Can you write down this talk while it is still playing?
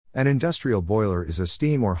An industrial boiler is a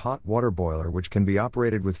steam or hot water boiler which can be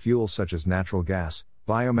operated with fuels such as natural gas,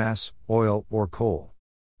 biomass, oil, or coal.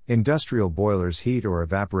 Industrial boilers heat or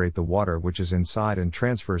evaporate the water which is inside and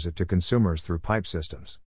transfers it to consumers through pipe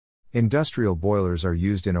systems. Industrial boilers are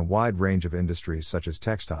used in a wide range of industries such as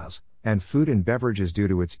textiles and food and beverages due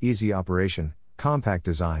to its easy operation, compact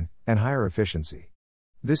design, and higher efficiency.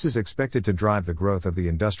 This is expected to drive the growth of the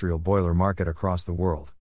industrial boiler market across the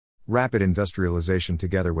world. Rapid industrialization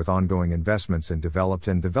together with ongoing investments in developed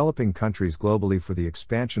and developing countries globally for the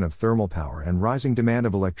expansion of thermal power and rising demand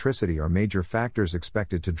of electricity are major factors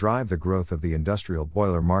expected to drive the growth of the industrial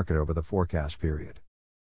boiler market over the forecast period.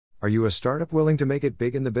 Are you a startup willing to make it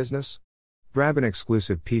big in the business? Grab an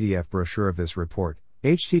exclusive PDF brochure of this report,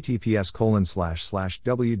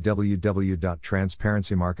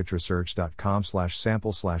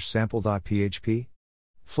 https://www.transparencymarketresearch.com/sample/sample.php.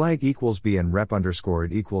 Flag equals BN rep underscore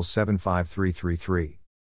it equals 75333.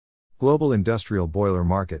 Global Industrial Boiler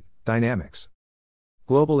Market, Dynamics.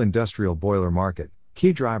 Global Industrial Boiler Market,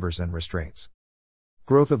 Key Drivers and Restraints.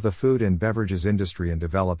 Growth of the food and beverages industry in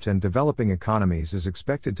developed and developing economies is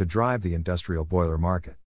expected to drive the industrial boiler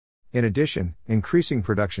market. In addition, increasing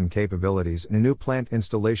production capabilities and new plant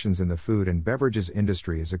installations in the food and beverages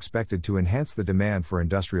industry is expected to enhance the demand for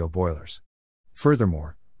industrial boilers.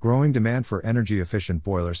 Furthermore, growing demand for energy-efficient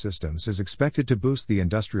boiler systems is expected to boost the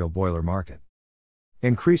industrial boiler market.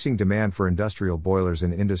 Increasing demand for industrial boilers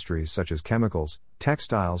in industries such as chemicals,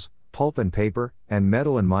 textiles, pulp and paper, and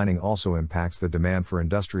metal and mining also impacts the demand for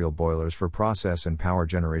industrial boilers for process and power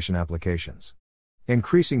generation applications.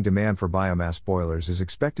 Increasing demand for biomass boilers is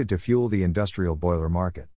expected to fuel the industrial boiler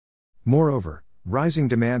market. Moreover, rising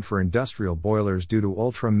demand for industrial boilers due to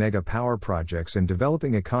ultra-mega power projects in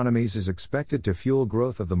developing economies is expected to fuel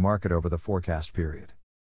growth of the market over the forecast period.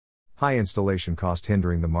 High installation cost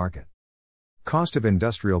hindering the market. Cost of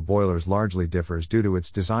industrial boilers largely differs due to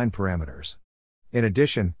its design parameters. In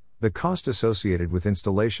addition, the cost associated with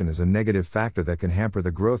installation is a negative factor that can hamper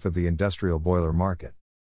the growth of the industrial boiler market.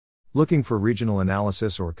 Looking for regional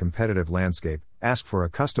analysis or competitive landscape, ask for a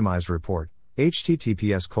customized report.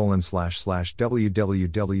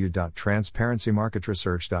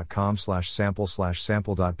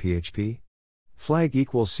 https://www.transparencymarketresearch.com/sample/sample.php. Flag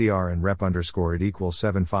equals CR and rep underscore it equals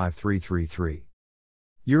 75333.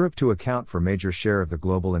 Europe to account for major share of the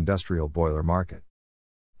global industrial boiler market.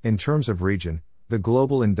 In terms of region, the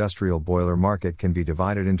global industrial boiler market can be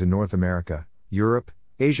divided into North America, Europe,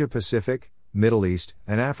 Asia Pacific, Middle East,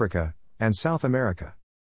 and Africa, and South America.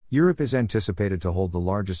 Europe is anticipated to hold the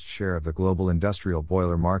largest share of the global industrial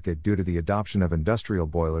boiler market due to the adoption of industrial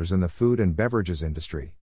boilers in the food and beverages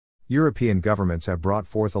industry. European governments have brought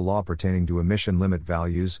forth a law pertaining to emission limit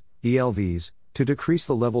values, ELVs, to decrease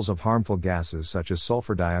the levels of harmful gases such as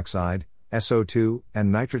sulfur dioxide, SO2,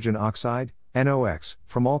 and nitrogen oxide, NOx,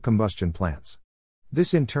 from all combustion plants.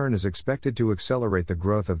 This in turn is expected to accelerate the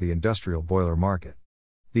growth of the industrial boiler market.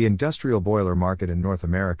 The industrial boiler market in North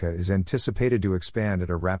America is anticipated to expand at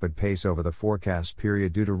a rapid pace over the forecast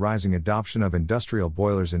period due to rising adoption of industrial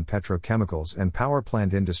boilers in petrochemicals and power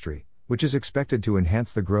plant industry, which is expected to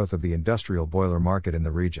enhance the growth of the industrial boiler market in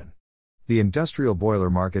the region. The industrial boiler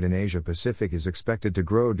market in Asia Pacific is expected to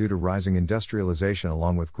grow due to rising industrialization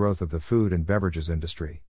along with growth of the food and beverages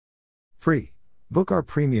industry. Free. Book our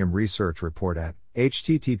premium research report at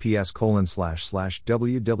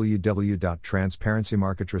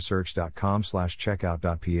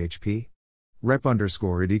https://www.transparencymarketresearch.com/checkout.php. Rep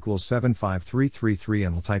underscore it equals 75333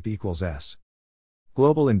 and type equals S.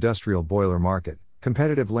 Global Industrial Boiler Market,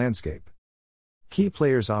 Competitive Landscape. Key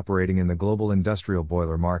players operating in the global industrial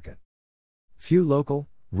boiler market. Few local,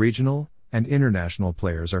 regional, and international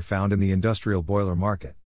players are found in the industrial boiler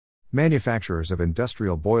market. Manufacturers of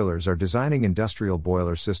industrial boilers are designing industrial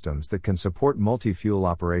boiler systems that can support multi-fuel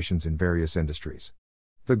operations in various industries.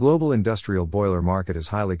 The global industrial boiler market is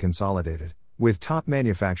highly consolidated, with top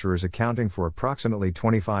manufacturers accounting for approximately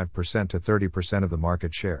 25% to 30% of the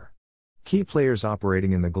market share. Key players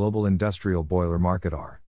operating in the global industrial boiler market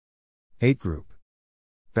are 8 Group,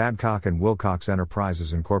 Babcock & Wilcox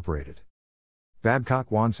Enterprises Incorporated, Babcock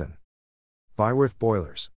Wanson, Byworth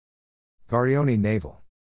Boilers, Guardioni Naval,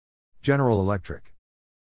 General Electric,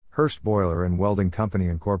 Hearst Boiler and Welding Company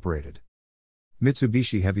Incorporated,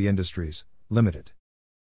 Mitsubishi Heavy Industries, Limited,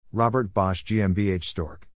 Robert Bosch GmbH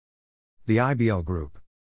Stork, The IBL Group,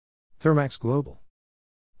 Thermax Global,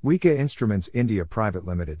 Wika Instruments India Private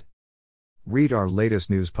Limited. Read our latest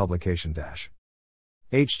news publication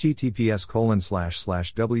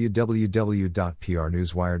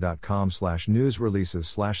https://www.prnewswire.com/news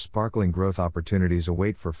releases/sparkling growth opportunities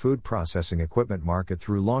await for food processing equipment market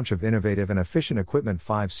through launch of innovative and efficient equipment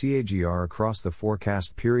 5 CAGR across the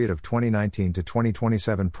forecast period of 2019 to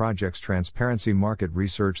 2027 projects Transparency Market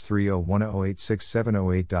Research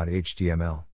 3010867008.html